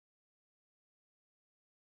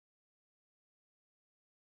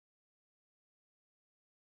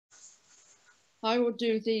I will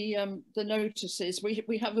do the notices.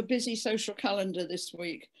 We have a busy social calendar this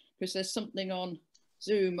week because there's something on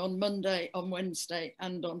Zoom on Monday, on Wednesday,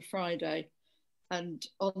 and on Friday. And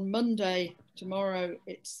on Monday, tomorrow,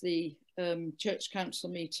 it's the church council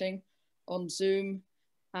meeting on Zoom,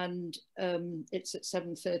 and it's at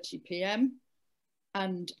 7:30 p.m.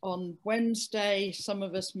 And on Wednesday, some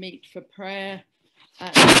of us meet for prayer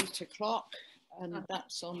at 8 o'clock, and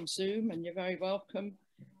that's on Zoom, and you're very welcome.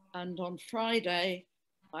 And on Friday,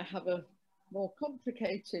 I have a more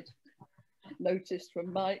complicated notice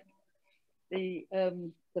from Mike. The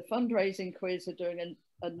fundraising quiz are doing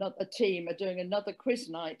a team are doing another quiz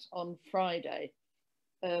night on Friday,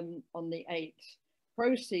 on the 8th.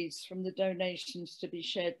 Proceeds from the donations to be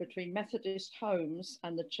shared between Methodist homes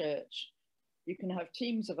and the church. You can have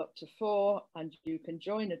teams of up to 4, and you can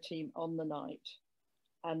join a team on the night.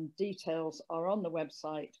 And details are on the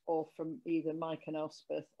website or from either Mike and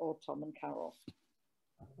Elspeth or Tom and Carol.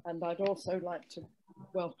 And I'd also like to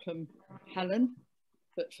welcome Helen,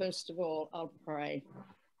 but first of all, I'll pray.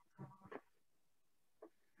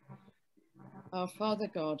 Our Father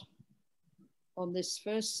God, on this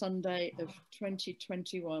first Sunday of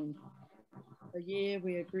 2021, a year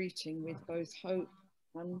we are greeting with both hope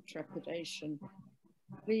and trepidation,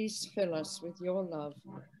 please fill us with your love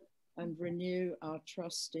and renew our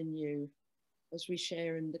trust in you as we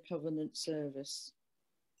share in the covenant service.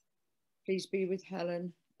 Please be with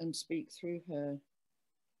Helen and speak through her,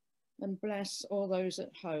 and bless all those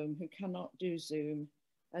at home who cannot do Zoom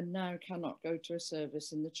and now cannot go to a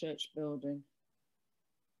service in the church building.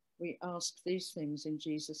 We ask these things in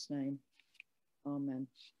Jesus' name. Amen.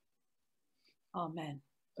 Amen.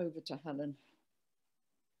 Over to Helen.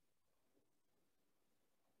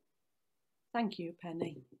 Thank you,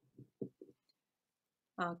 Penny.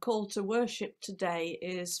 Our call to worship today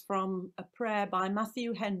is from a prayer by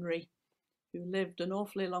Matthew Henry, who lived an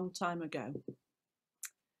awfully long time ago.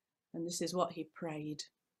 And this is what he prayed.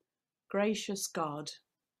 Gracious God,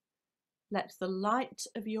 let the light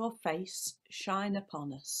of your face shine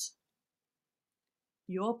upon us.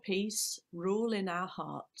 Your peace rule in our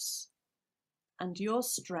hearts, and your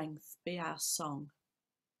strength be our song.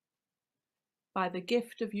 By the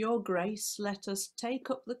gift of your grace, let us take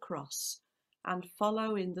up the cross and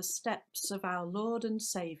follow in the steps of our Lord and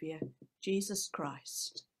Saviour, Jesus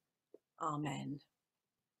Christ. Amen.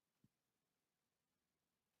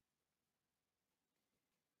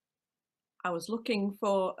 I was looking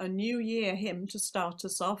for a New Year hymn to start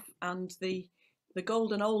us off, and the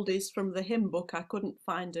golden oldies from the hymn book, I couldn't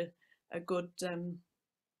find a good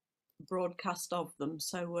broadcast of them,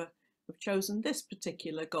 so we've chosen this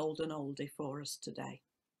particular golden oldie for us today.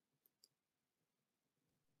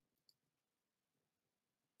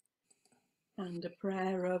 And a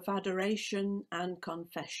prayer of adoration and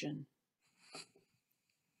confession.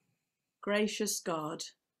 Gracious God,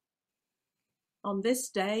 on this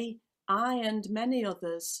day, I and many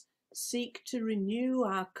others seek to renew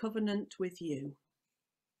our covenant with you.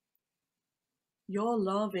 Your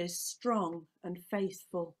love is strong and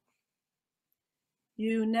faithful.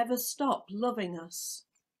 You never stop loving us.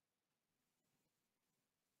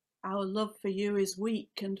 Our love for you is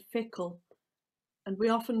weak and fickle, and we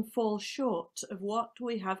often fall short of what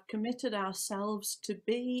we have committed ourselves to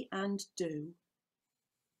be and do.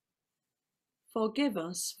 Forgive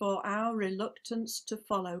us for our reluctance to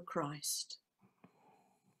follow Christ,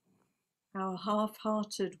 our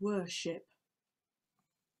half-hearted worship,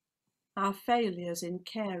 our failures in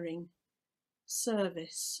caring,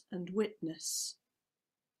 service and witness,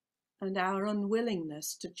 and our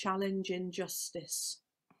unwillingness to challenge injustice.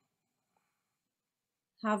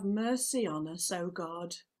 Have mercy on us, O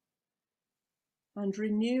God, and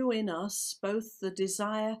renew in us both the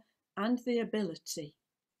desire and the ability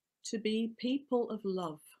to be people of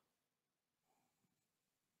love.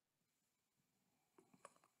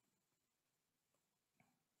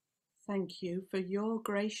 Thank you for your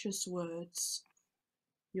gracious words.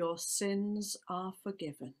 Your sins are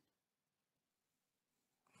forgiven.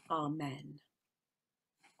 Amen.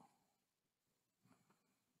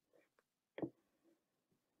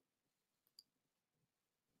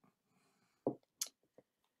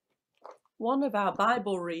 One of our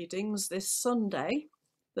Bible readings this Sunday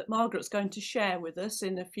that Margaret's going to share with us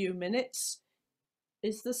in a few minutes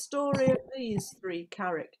is the story of these 3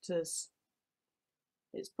 characters.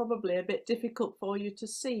 It's probably a bit difficult for you to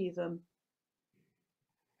see them.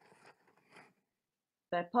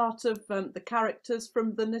 They're part of the characters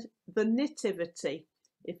from the Nativity,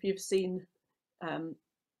 if you've seen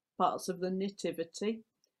parts of the Nativity.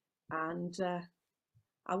 And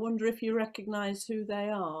I wonder if you recognise who they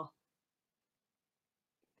are.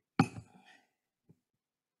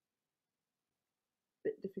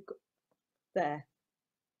 there.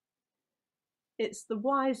 It's the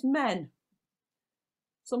wise men.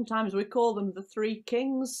 Sometimes we call them the three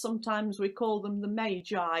kings, sometimes we call them the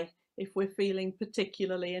magi if we're feeling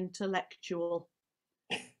particularly intellectual.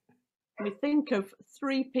 We think of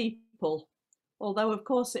three people, although of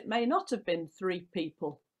course it may not have been three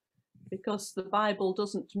people, because the Bible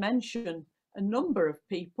doesn't mention a number of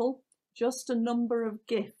people, just a number of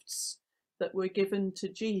gifts that were given to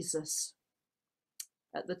Jesus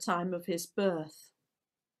at the time of his birth.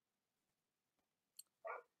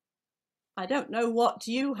 I don't know what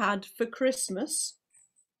you had for Christmas,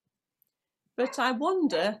 but I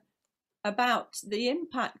wonder about the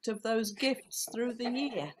impact of those gifts through the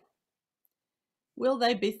year. Will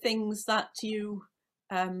they be things that you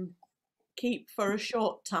keep for a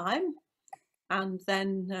short time and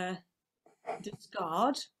then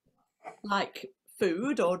discard, like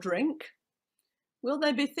food or drink? Will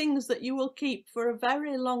they be things that you will keep for a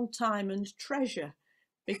very long time and treasure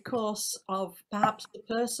because of perhaps the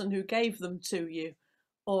person who gave them to you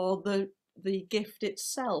or the gift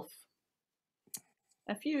itself?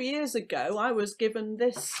 A few years ago, I was given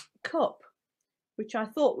this cup, which I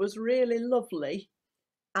thought was really lovely,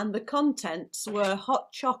 and the contents were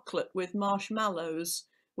hot chocolate with marshmallows,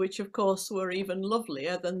 which of course were even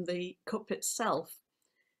lovelier than the cup itself.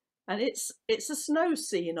 And it's a snow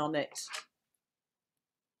scene on it.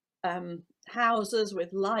 Houses with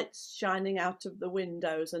lights shining out of the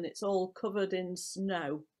windows, and it's all covered in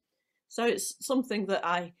snow. So it's something that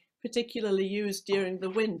I particularly use during the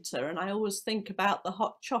winter, and I always think about the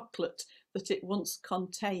hot chocolate that it once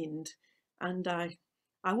contained, and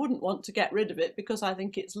I wouldn't want to get rid of it because I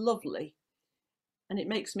think it's lovely. And it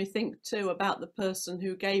makes me think too about the person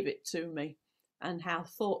who gave it to me and how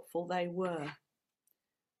thoughtful they were.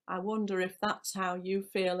 I wonder if that's how you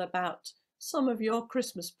feel about some of your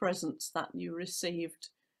Christmas presents that you received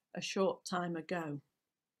a short time ago.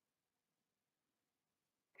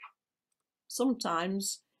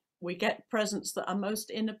 Sometimes we get presents that are most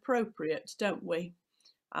inappropriate, don't we?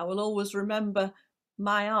 I will always remember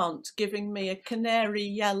my aunt giving me a canary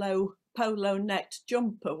yellow polo-necked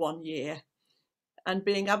jumper one year and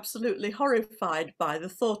being absolutely horrified by the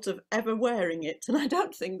thought of ever wearing it, and I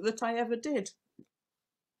don't think that I ever did.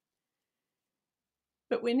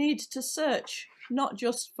 But we need to search not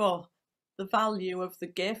just for the value of the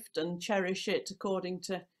gift and cherish it according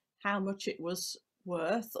to how much it was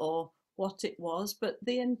worth or what it was, but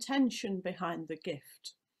the intention behind the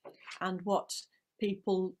gift and what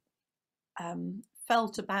people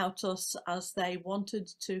felt about us as they wanted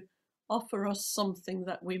to offer us something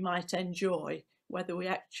that we might enjoy, whether we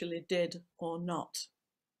actually did or not.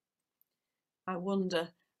 I wonder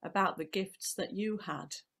about the gifts that you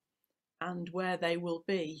had and where they will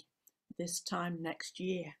be this time next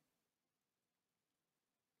year.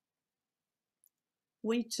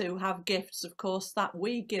 We too have gifts, of course, that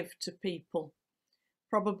we give to people.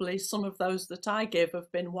 Probably some of those that I give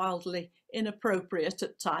have been wildly inappropriate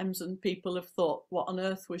at times, and people have thought, what on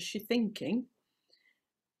earth was she thinking?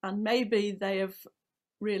 And maybe they have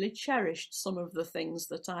really cherished some of the things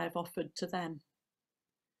that I have offered to them.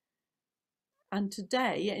 And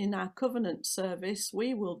today, in our covenant service,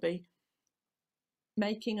 we will be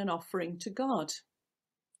making an offering to God.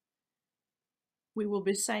 We will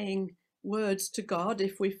be saying words to God,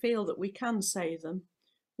 if we feel that we can say them,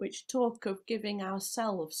 which talk of giving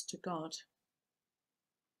ourselves to God.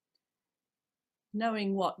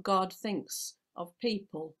 Knowing what God thinks of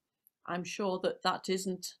people, I'm sure that that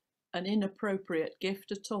isn't an inappropriate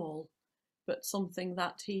gift at all, but something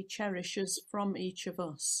that he cherishes from each of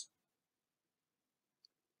us.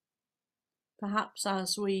 Perhaps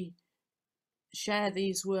as we share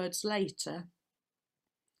these words later,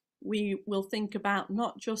 we will think about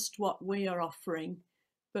not just what we are offering,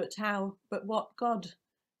 but what God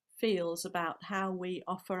feels about how we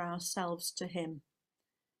offer ourselves to him,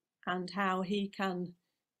 and how he can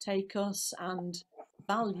take us and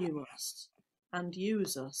value us and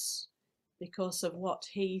use us because of what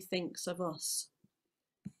he thinks of us.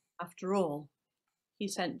 After all, he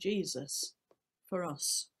sent Jesus for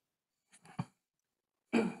us.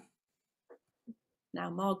 Now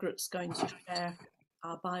Margaret's going to share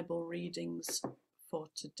our Bible readings for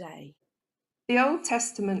today. The Old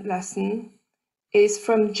Testament lesson is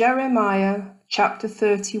from Jeremiah chapter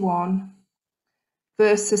 31,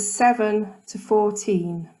 verses 7 to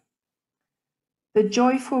 14. The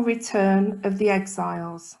joyful return of the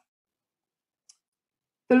exiles.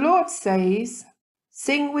 The Lord says,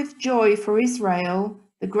 "Sing with joy for Israel,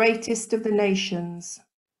 the greatest of the nations.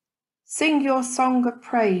 Sing your song of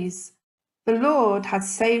praise. The Lord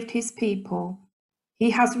has saved his people. He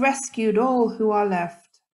has rescued all who are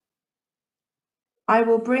left. I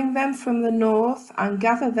will bring them from the north and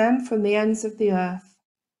gather them from the ends of the earth.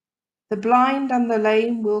 The blind and the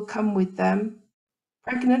lame will come with them,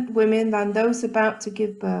 pregnant women and those about to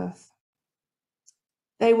give birth.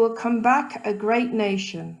 They will come back a great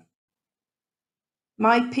nation.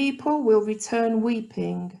 My people will return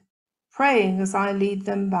weeping, praying as I lead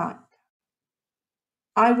them back.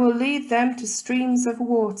 I will lead them to streams of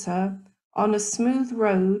water on a smooth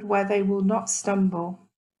road where they will not stumble.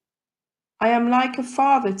 I am like a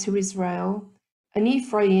father to Israel, and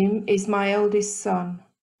Ephraim is my eldest son.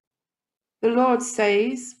 The Lord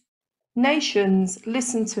says, nations,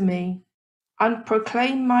 listen to me, and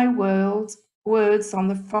proclaim my words on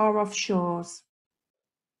the far-off shores.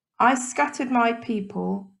 I scattered my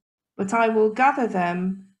people, but I will gather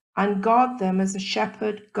them and guard them as a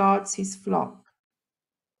shepherd guards his flock.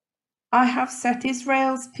 I have set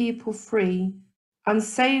Israel's people free and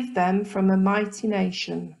saved them from a mighty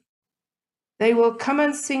nation. They will come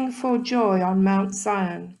and sing for joy on Mount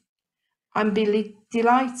Zion and be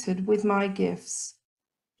delighted with my gifts,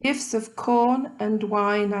 gifts of corn and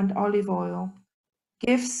wine and olive oil,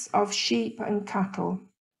 gifts of sheep and cattle.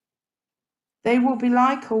 They will be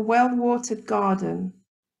like a well-watered garden.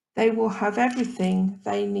 They will have everything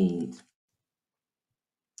they need.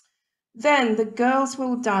 Then the girls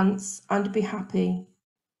will dance and be happy,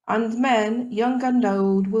 and men, young and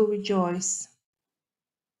old, will rejoice.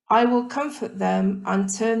 I will comfort them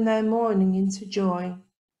and turn their mourning into joy,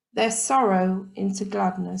 their sorrow into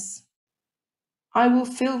gladness. I will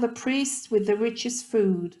fill the priests with the richest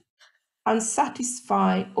food and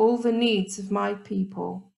satisfy all the needs of my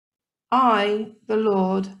people. I, the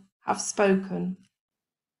Lord, have spoken.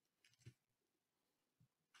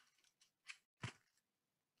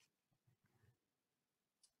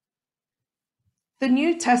 The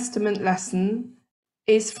New Testament lesson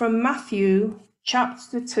is from Matthew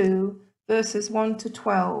chapter 2, verses 1 to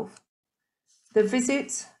 12, the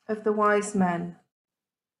visit of the wise men.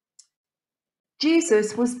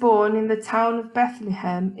 Jesus was born in the town of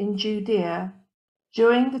Bethlehem in Judea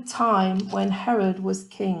during the time when Herod was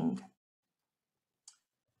king.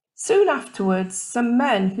 Soon afterwards, some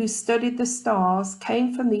men who studied the stars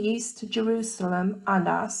came from the east to Jerusalem and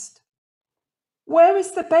asked, "Where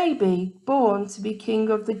is the baby born to be King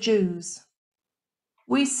of the Jews?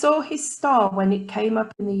 We saw his star when it came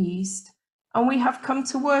up in the east, and we have come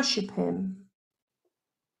to worship him."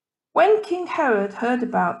 When King Herod heard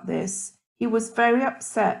about this, he was very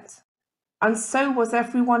upset, and so was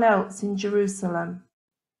everyone else in Jerusalem.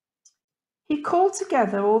 He called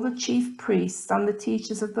together all the chief priests and the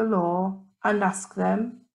teachers of the law and asked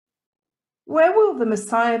them, "Where will the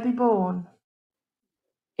Messiah be born?"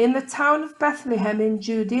 "In the town of Bethlehem in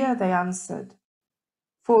Judea," they answered,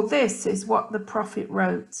 "for this is what the prophet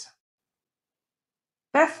wrote.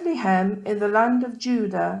 Bethlehem in the land of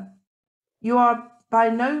Judah, you are by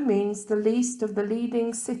no means the least of the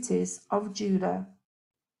leading cities of Judah.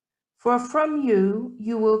 For from you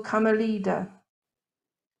will come a leader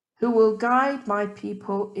who will guide my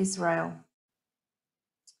people Israel."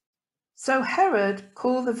 So Herod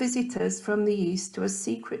called the visitors from the east to a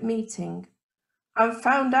secret meeting and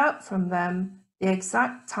found out from them the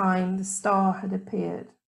exact time the star had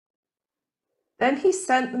appeared. Then he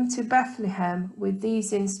sent them to Bethlehem with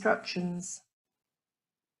these instructions: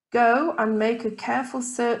 "Go and make a careful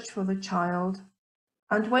search for the child,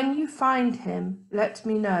 and when you find him, let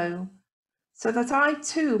me know, so that I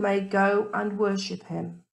too may go and worship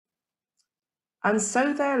him." And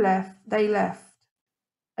so they left,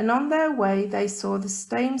 and on their way they saw the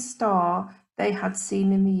same star they had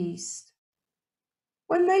seen in the east.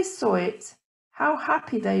 When they saw it, how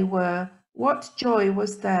happy they were, what joy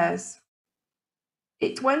was theirs!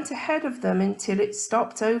 It went ahead of them until it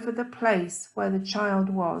stopped over the place where the child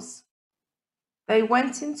was. They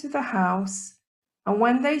went into the house, and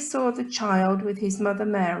when they saw the child with his mother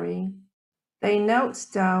Mary, they knelt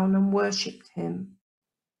down and worshipped him.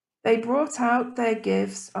 They brought out their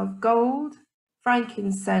gifts of gold,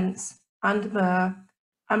 frankincense, and myrrh,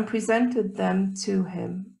 and presented them to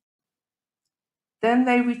him. Then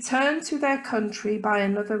they returned to their country by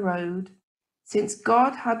another road, since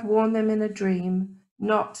God had warned them in a dream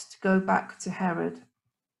not to go back to Herod.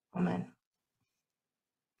 Amen.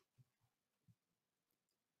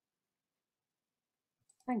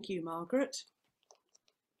 Thank you, Margaret.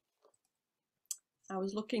 I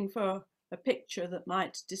was looking for a picture that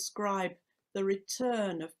might describe the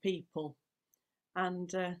return of people,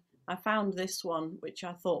 and I found this one, which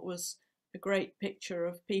I thought was a great picture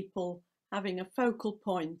of people having a focal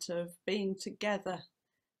point of being together,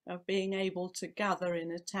 of being able to gather in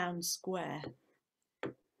a town square.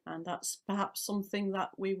 And that's perhaps something that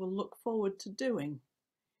we will look forward to doing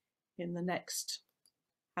in the next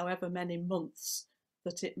however many months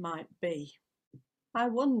that it might be. I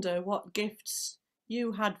wonder what gifts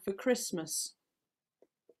you had for Christmas.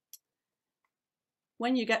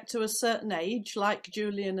 When you get to a certain age, like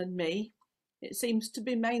Julian and me, it seems to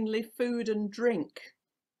be mainly food and drink,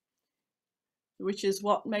 which is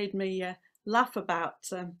what made me laugh about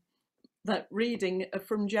that reading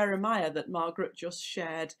from Jeremiah that Margaret just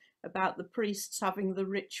shared about the priests having the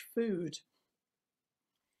rich food.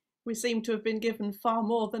 We seem to have been given far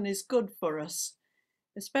more than is good for us,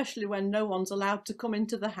 especially when no one's allowed to come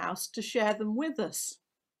into the house to share them with us.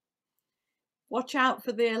 Watch out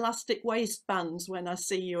for the elastic waistbands when I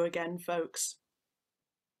see you again, folks.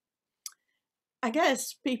 I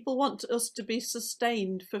guess people want us to be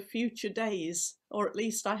sustained for future days, or at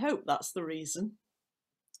least I hope that's the reason.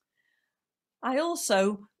 I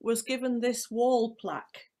also was given this wall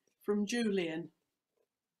plaque from Julian,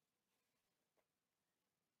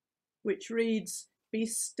 which reads, "Be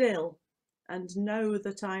still and know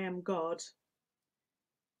that I am God."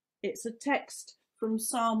 It's a text from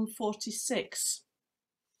Psalm 46,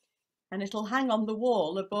 and it'll hang on the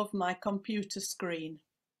wall above my computer screen.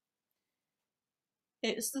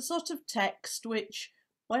 It's the sort of text which,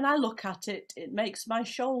 when I look at it, it makes my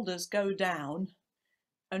shoulders go down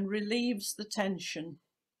and relieves the tension.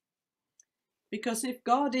 Because if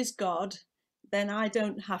God is God, then I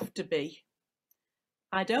don't have to be.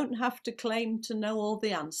 I don't have to claim to know all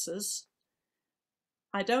the answers.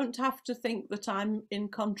 I don't have to think that I'm in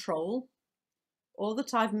control or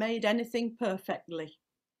that I've made anything perfectly,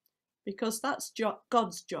 because that's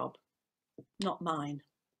God's job, not mine.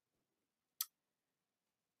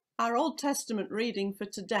 Our Old Testament reading for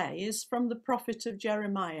today is from the prophet of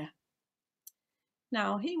Jeremiah.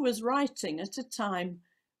 Now, he was writing at a time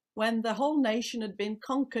when the whole nation had been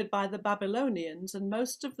conquered by the Babylonians and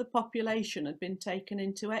most of the population had been taken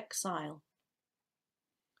into exile.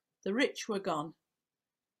 The rich were gone,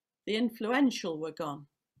 the influential were gone,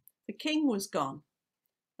 the king was gone,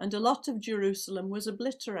 and a lot of Jerusalem was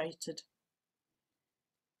obliterated.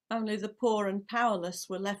 Only the poor and powerless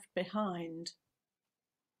were left behind.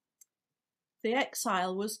 The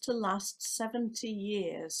exile was to last 70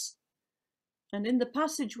 years. And in the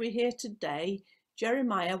passage we hear today,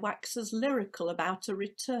 Jeremiah waxes lyrical about a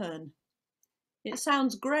return. It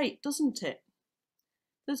sounds great, doesn't it?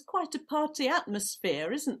 There's quite a party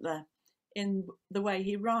atmosphere, isn't there, in the way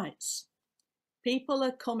he writes. People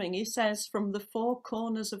are coming, he says, from the four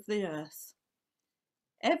corners of the earth.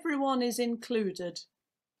 Everyone is included,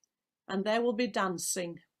 and there will be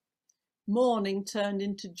dancing, mourning turned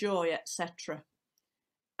into joy, etc.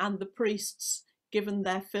 And the priests given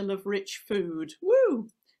their fill of rich food. Woo!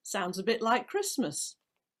 Sounds a bit like Christmas.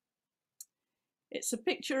 It's a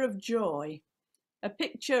picture of joy, a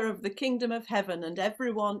picture of the kingdom of heaven, and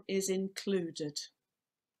everyone is included.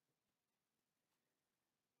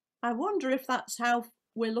 I wonder if that's how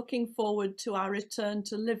we're looking forward to our return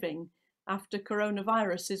to living after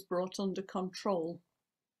coronavirus is brought under control.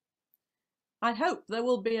 I hope there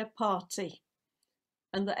will be a party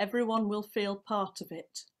and that everyone will feel part of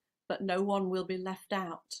it, but no one will be left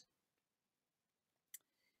out.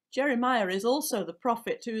 Jeremiah is also the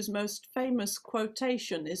prophet whose most famous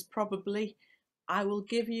quotation is probably, "I will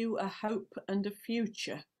give you a hope and a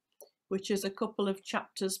future," which is a couple of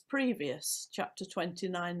chapters previous, chapter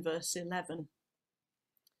 29, verse 11.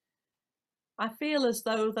 I feel as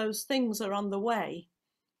though those things are on the way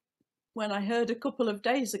when I heard a couple of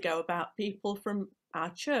days ago about people from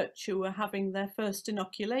our church who were having their first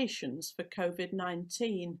inoculations for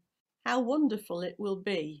COVID-19. How wonderful it will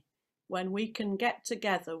be when we can get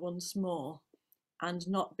together once more and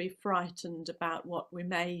not be frightened about what we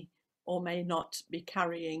may or may not be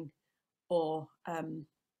carrying or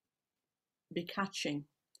be catching.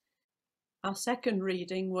 Our second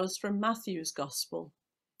reading was from Matthew's Gospel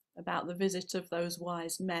about the visit of those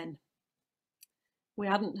wise men. We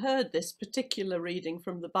hadn't heard this particular reading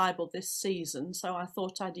from the Bible this season, so I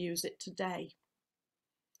thought I'd use it today.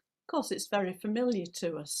 Of course, it's very familiar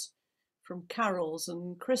to us from carols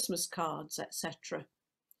and Christmas cards, etc.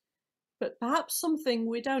 But perhaps something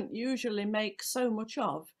we don't usually make so much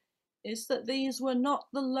of is that these were not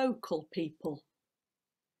the local people.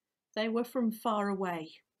 They were from far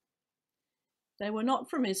away. They were not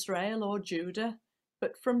from Israel or Judah,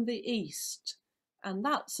 but from the east, and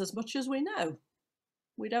that's as much as we know.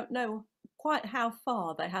 We don't know quite how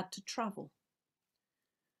far they had to travel.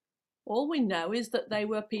 All we know is that they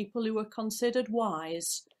were people who were considered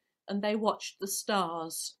wise, and they watched the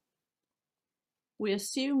stars. We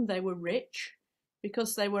assume they were rich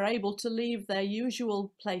because they were able to leave their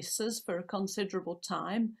usual places for a considerable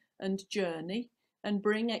time and journey and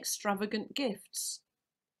bring extravagant gifts.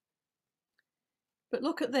 But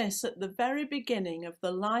look at this, at the very beginning of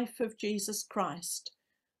the life of Jesus Christ,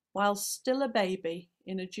 while still a baby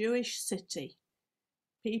in a Jewish city,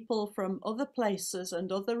 people from other places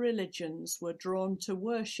and other religions were drawn to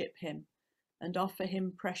worship him and offer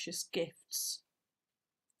him precious gifts.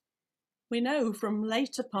 We know from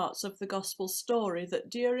later parts of the gospel story that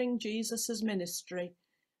during Jesus' ministry,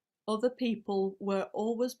 other people were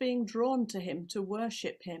always being drawn to him to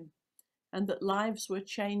worship him, and that lives were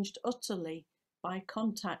changed utterly by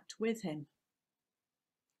contact with him.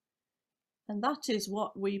 And that is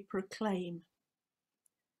what we proclaim,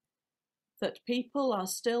 that people are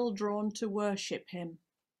still drawn to worship him,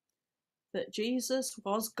 that Jesus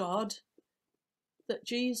was God, that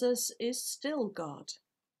Jesus is still God.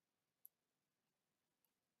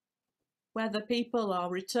 Whether people are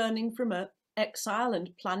returning from exile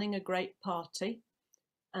and planning a great party,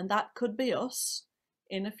 and that could be us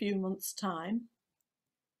in a few months' time,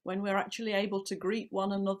 when we're actually able to greet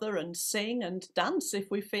one another and sing and dance if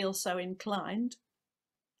we feel so inclined,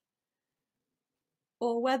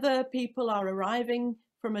 or whether people are arriving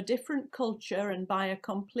from a different culture and by a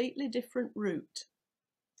completely different route,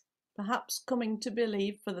 perhaps coming to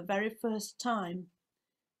believe for the very first time,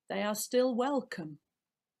 they are still welcome.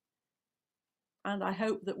 And I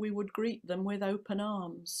hope that we would greet them with open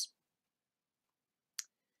arms.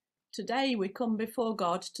 Today we come before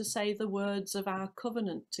God to say the words of our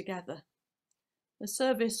covenant together, a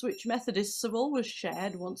service which Methodists have always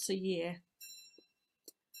shared once a year.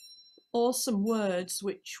 Awesome words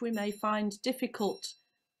which we may find difficult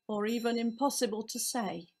or even impossible to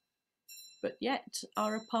say, but yet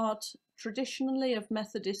are a part traditionally of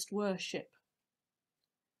Methodist worship,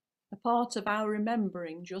 a part of our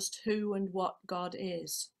remembering just who and what God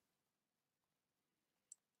is.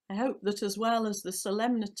 I hope that as well as the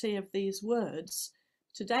solemnity of these words,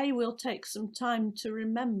 today we'll take some time to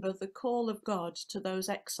remember the call of God to those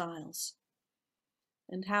exiles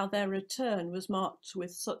and how their return was marked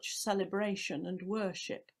with such celebration and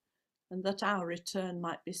worship, and that our return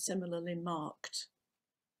might be similarly marked.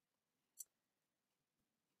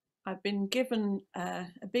 I've been given a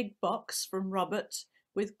big box from Robert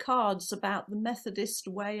with cards about the Methodist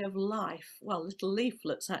way of life, well, little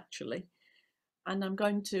leaflets actually, and I'm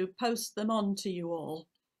going to post them on to you all,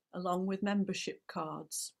 along with membership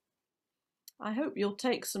cards. I hope you'll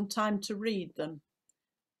take some time to read them,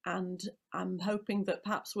 and I'm hoping that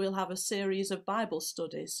perhaps we'll have a series of Bible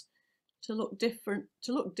studies to look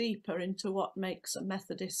deeper into what makes a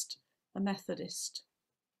Methodist a Methodist.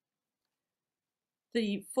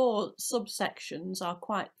 The 4 subsections are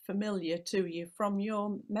quite familiar to you from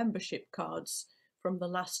your membership cards from the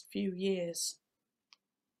last few years.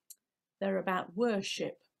 They're about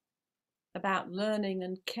worship, about learning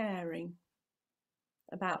and caring,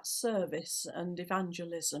 about service and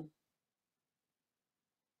evangelism.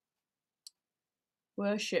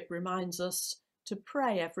 Worship reminds us to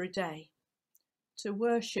pray every day, to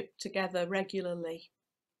worship together regularly,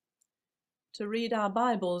 to read our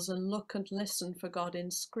Bibles and look and listen for God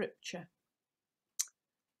in Scripture.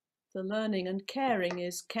 The learning and caring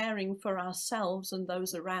is caring for ourselves and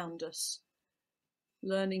those around us,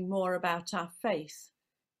 learning more about our faith,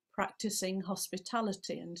 practicing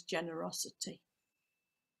hospitality and generosity.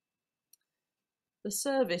 The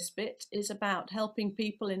service bit is about helping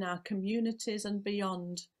people in our communities and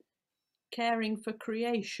beyond, caring for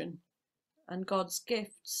creation and God's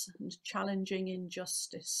gifts and challenging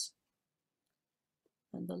injustice.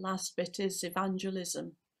 And the last bit is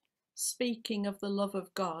evangelism, speaking of the love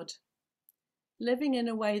of God, living in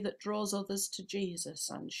a way that draws others to Jesus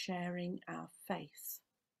and sharing our faith.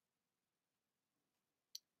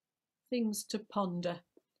 Things to ponder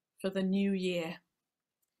for the new year.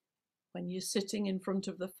 When you're sitting in front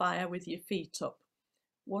of the fire with your feet up,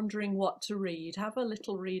 wondering what to read, have a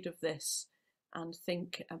little read of this and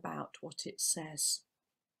think about what it says.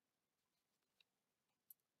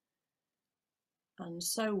 And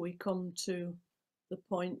so we come to the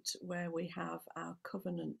point where we have our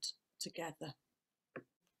covenant together.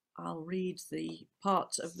 I'll read the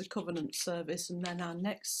part of the covenant service, and then our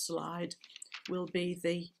next slide will be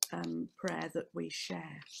the prayer that we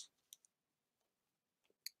share.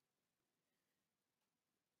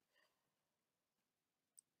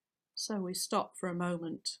 So we stop for a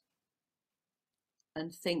moment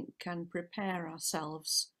and think and prepare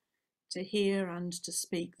ourselves to hear and to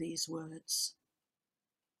speak these words.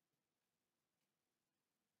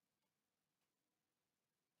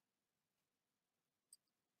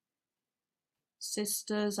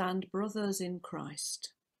 sisters and brothers in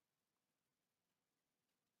Christ,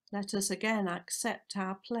 let us again accept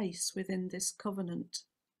our place within this covenant,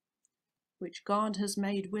 which God has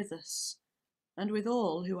made with us and with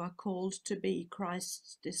all who are called to be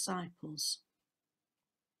Christ's disciples.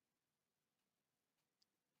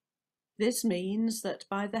 This means that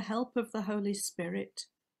by the help of the Holy Spirit,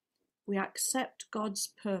 we accept God's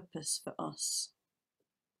purpose for us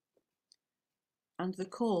and the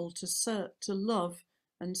call to love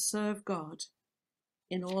and serve God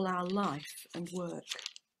in all our life and work.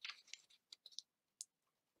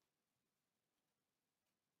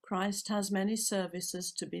 Christ has many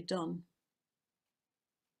services to be done.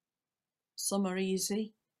 Some are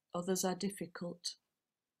easy, others are difficult.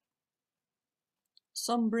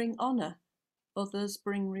 Some bring honour, others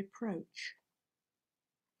bring reproach.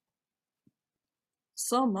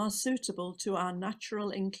 Some are suitable to our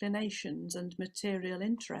natural inclinations and material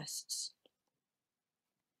interests.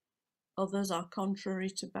 Others are contrary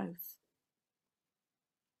to both.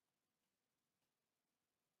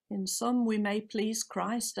 In some we may please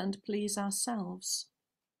Christ and please ourselves.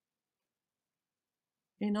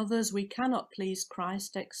 In others we cannot please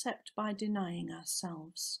Christ except by denying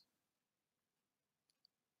ourselves.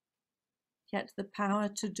 Yet the power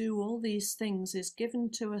to do all these things is given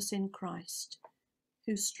to us in Christ,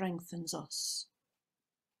 who strengthens us.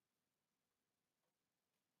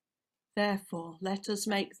 Therefore, let us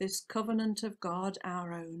make this covenant of God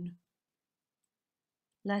our own.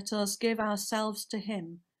 Let us give ourselves to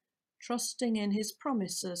him, trusting in his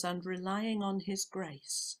promises and relying on his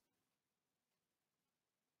grace.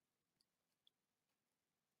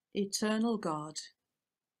 Eternal God,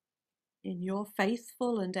 in your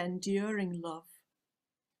faithful and enduring love,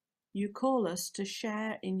 you call us to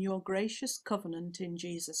share in your gracious covenant in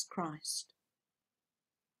Jesus Christ.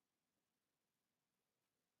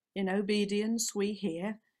 In obedience we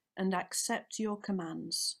hear and accept your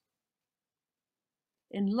commands.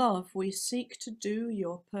 In love we seek to do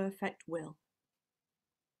your perfect will.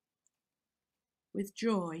 With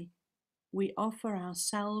joy we offer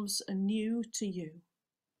ourselves anew to you.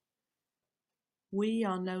 We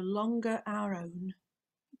are no longer our own,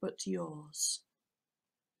 but yours.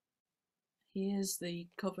 Here's the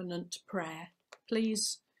covenant prayer.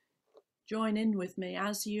 Please join in with me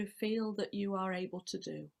as you feel that you are able to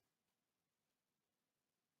do.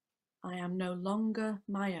 I am no longer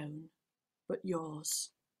my own, but yours.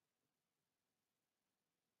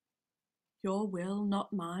 Your will,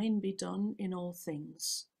 not mine, be done in all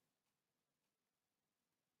things,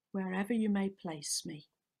 wherever you may place me,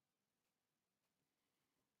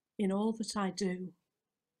 in all that I do,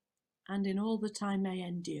 and in all that I may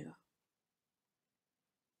endure.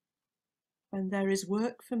 When there is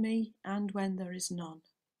work for me and when there is none.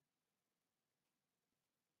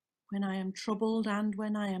 When I am troubled and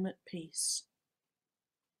when I am at peace.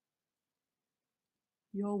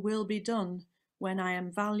 Your will be done when I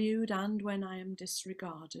am valued and when I am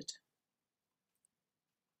disregarded.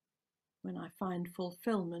 When I find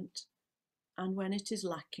fulfillment and when it is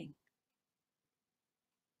lacking.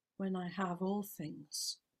 When I have all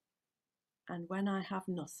things and when I have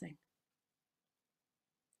nothing.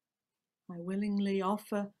 I willingly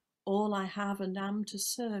offer all I have and am to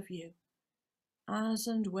serve you, as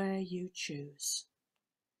and where you choose.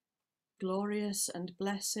 Glorious and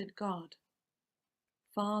blessed God,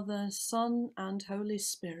 Father, Son, and Holy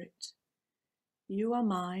Spirit, you are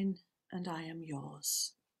mine and I am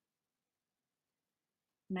yours.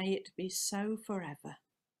 May it be so forever.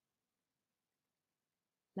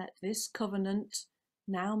 Let this covenant,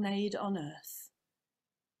 now made on earth,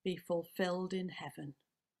 be fulfilled in heaven.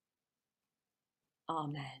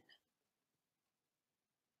 Amen.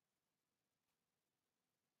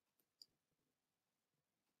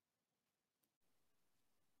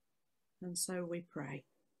 And so we pray.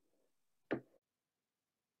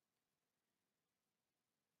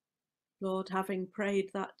 Lord, having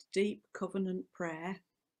prayed that deep covenant prayer,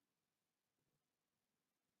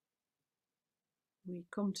 we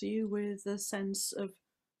come to you with a sense of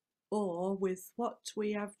awe with what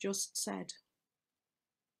we have just said.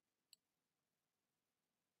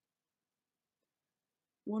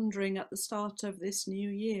 Wondering at the start of this new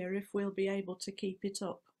year if we'll be able to keep it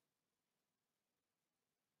up.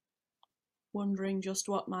 Wondering just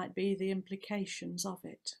what might be the implications of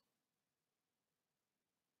it.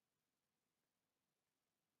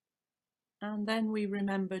 And then we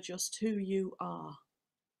remember just who you are.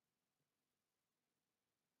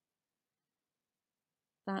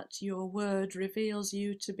 That your word reveals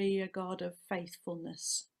you to be a God of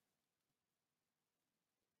faithfulness.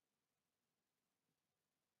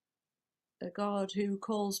 A God who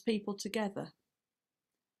calls people together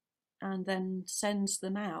and then sends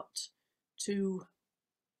them out to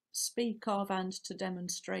speak of and to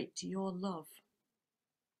demonstrate your love.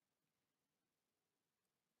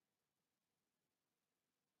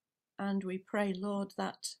 And we pray, Lord,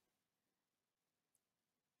 that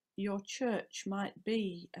your church might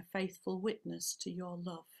be a faithful witness to your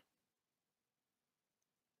love.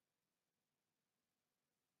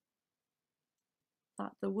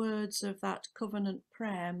 That the words of that covenant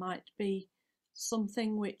prayer might be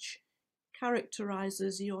something which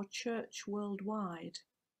characterizes your church worldwide.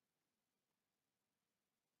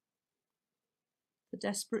 The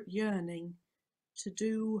desperate yearning to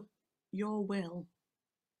do your will,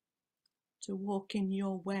 to walk in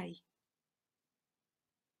your way,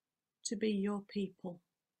 to be your people.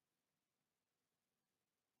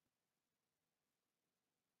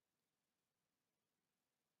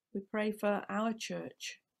 We pray for our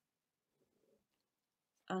church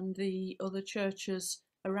and the other churches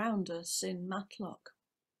around us in Matlock.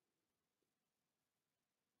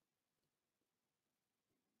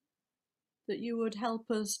 That you would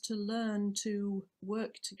help us to learn to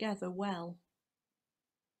work together well.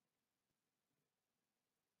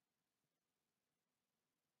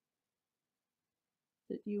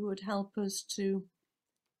 That you would help us to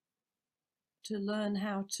learn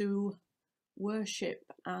how to worship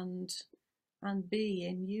and be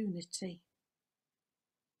in unity,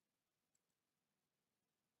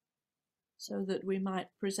 so that we might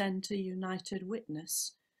present a united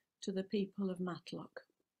witness to the people of Matlock.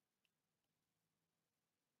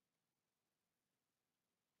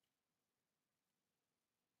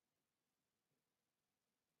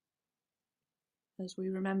 As we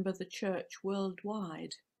remember the church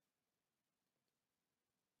worldwide,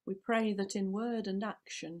 we pray that in word and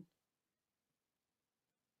action,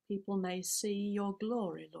 people may see your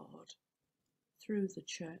glory, Lord, through the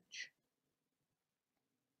church.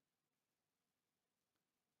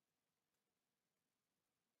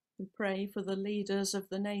 We pray for the leaders of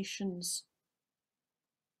the nations.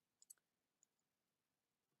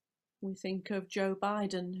 We think of Joe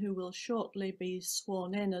Biden, who will shortly be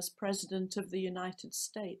sworn in as President of the United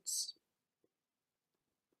States.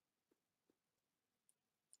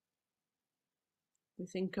 We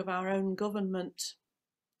think of our own government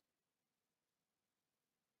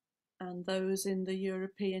and those in the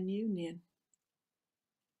European Union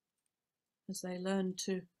as they learn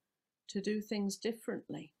to do things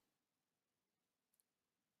differently.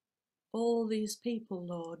 All these people,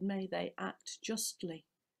 Lord, may they act justly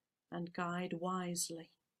and guide wisely.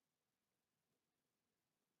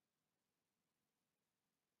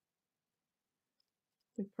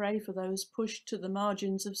 We pray for those pushed to the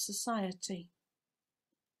margins of society.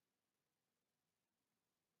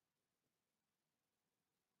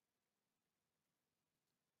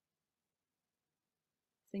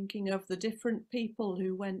 Thinking of the different people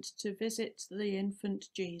who went to visit the infant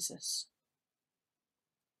Jesus,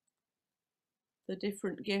 the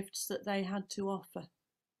different gifts that they had to offer.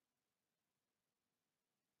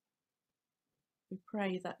 We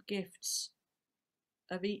pray that gifts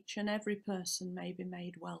of each and every person may be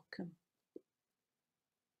made welcome.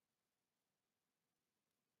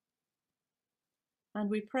 And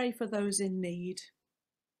we pray for those in need.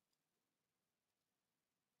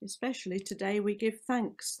 Especially today, we give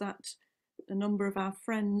thanks that a number of our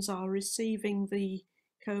friends are receiving the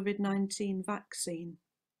COVID-19 vaccine.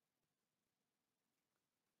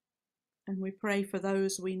 And we pray for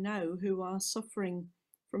those we know who are suffering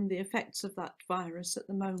from the effects of that virus at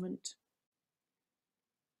the moment.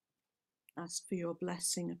 Ask for your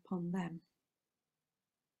blessing upon them.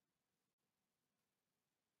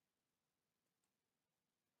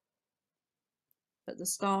 At the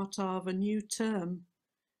start of a new term,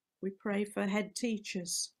 we pray for head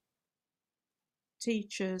teachers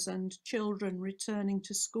and children returning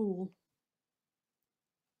to school.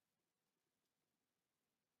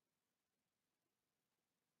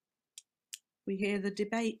 We hear the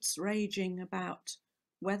debates raging about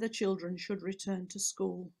whether children should return to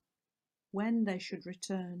school, when they should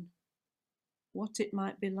return, what it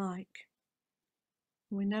might be like.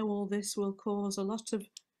 We know all this will cause a lot of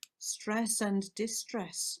stress and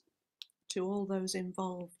distress to all those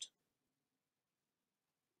involved.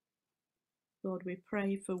 Lord, we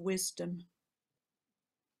pray for wisdom,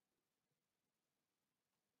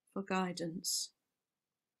 for guidance,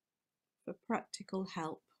 for practical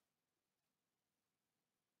help.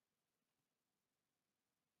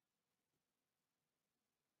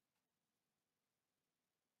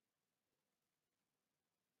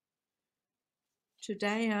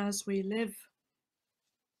 Today, as we live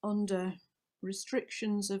under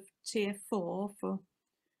restrictions of Tier 4 for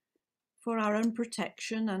for our own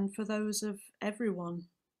protection and for those of everyone.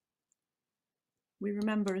 We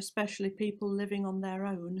remember especially people living on their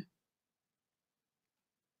own.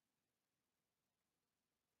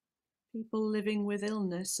 People living with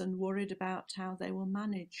illness and worried about how they will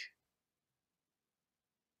manage.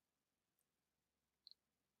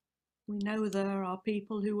 We know there are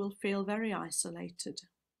people who will feel very isolated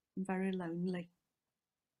and very lonely.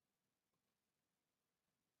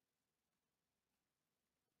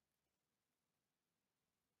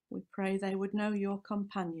 We pray they would know your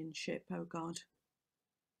companionship, O God,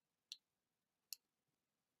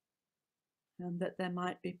 and that there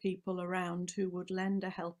might be people around who would lend a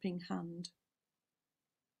helping hand.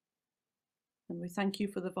 And we thank you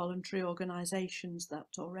for the voluntary organisations that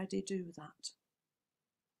already do that.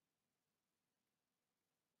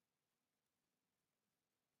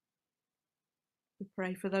 We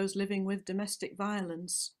pray for those living with domestic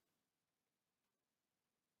violence,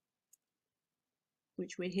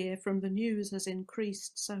 which we hear from the news has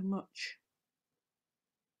increased so much.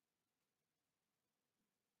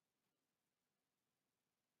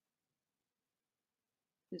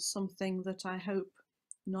 It's something that I hope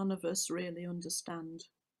none of us really understand.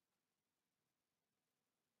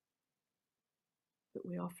 But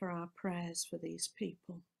we offer our prayers for these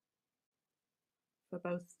people, for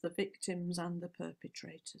both the victims and the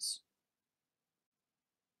perpetrators.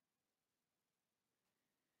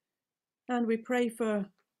 And we pray for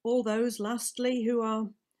all those, lastly,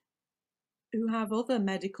 who have other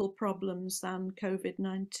medical problems than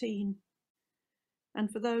COVID-19, and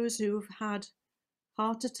for those who have had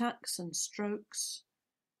heart attacks and strokes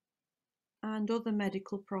and other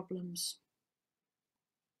medical problems,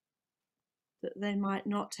 that they might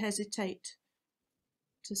not hesitate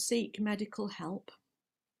to seek medical help,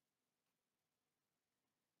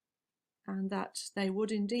 and that they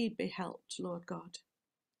would indeed be helped, Lord God,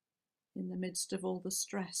 in the midst of all the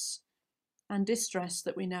stress and distress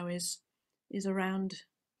that we know is around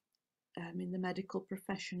in the medical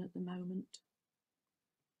profession at the moment.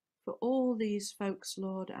 For all these folks,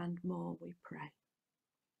 Lord, and more, we pray.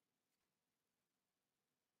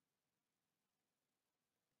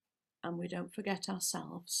 And we don't forget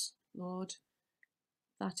ourselves, Lord,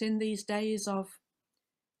 that in these days of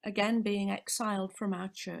again being exiled from our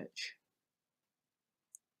church,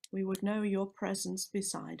 we would know your presence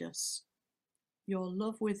beside us, your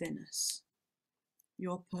love within us,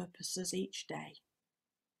 your purposes each day.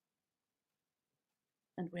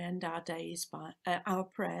 And we end our days by our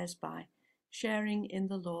prayers by sharing in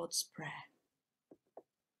the Lord's Prayer.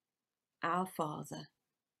 Our Father,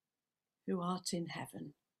 who art in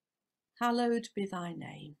heaven, hallowed be thy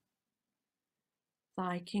name.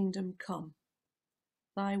 Thy kingdom come,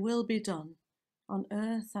 thy will be done, on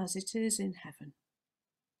earth as it is in heaven.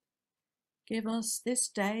 Give us this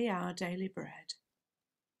day our daily bread,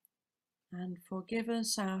 and forgive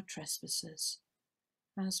us our trespasses,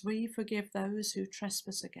 as we forgive those who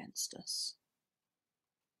trespass against us.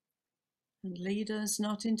 And lead us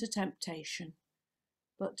not into temptation,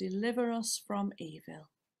 but deliver us from evil.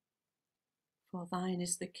 For thine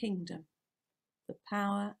is the kingdom, the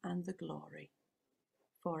power and the glory,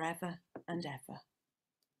 forever and ever.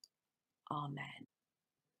 Amen.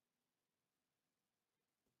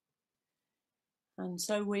 And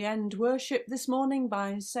so we end worship this morning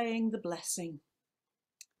by saying the blessing.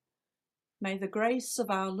 May the grace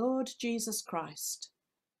of our Lord Jesus Christ,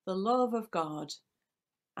 the love of God,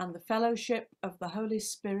 and the fellowship of the Holy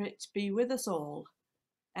Spirit be with us all,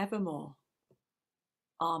 evermore.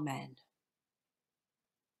 Amen.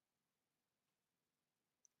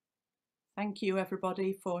 Thank you,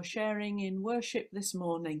 everybody, for sharing in worship this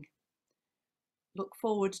morning. Look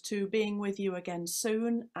forward to being with you again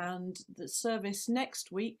soon, and the service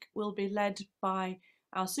next week will be led by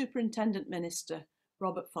our Superintendent Minister,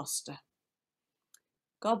 Robert Foster.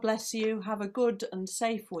 God bless you, have a good and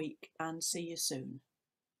safe week, and see you soon.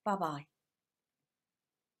 Bye-bye.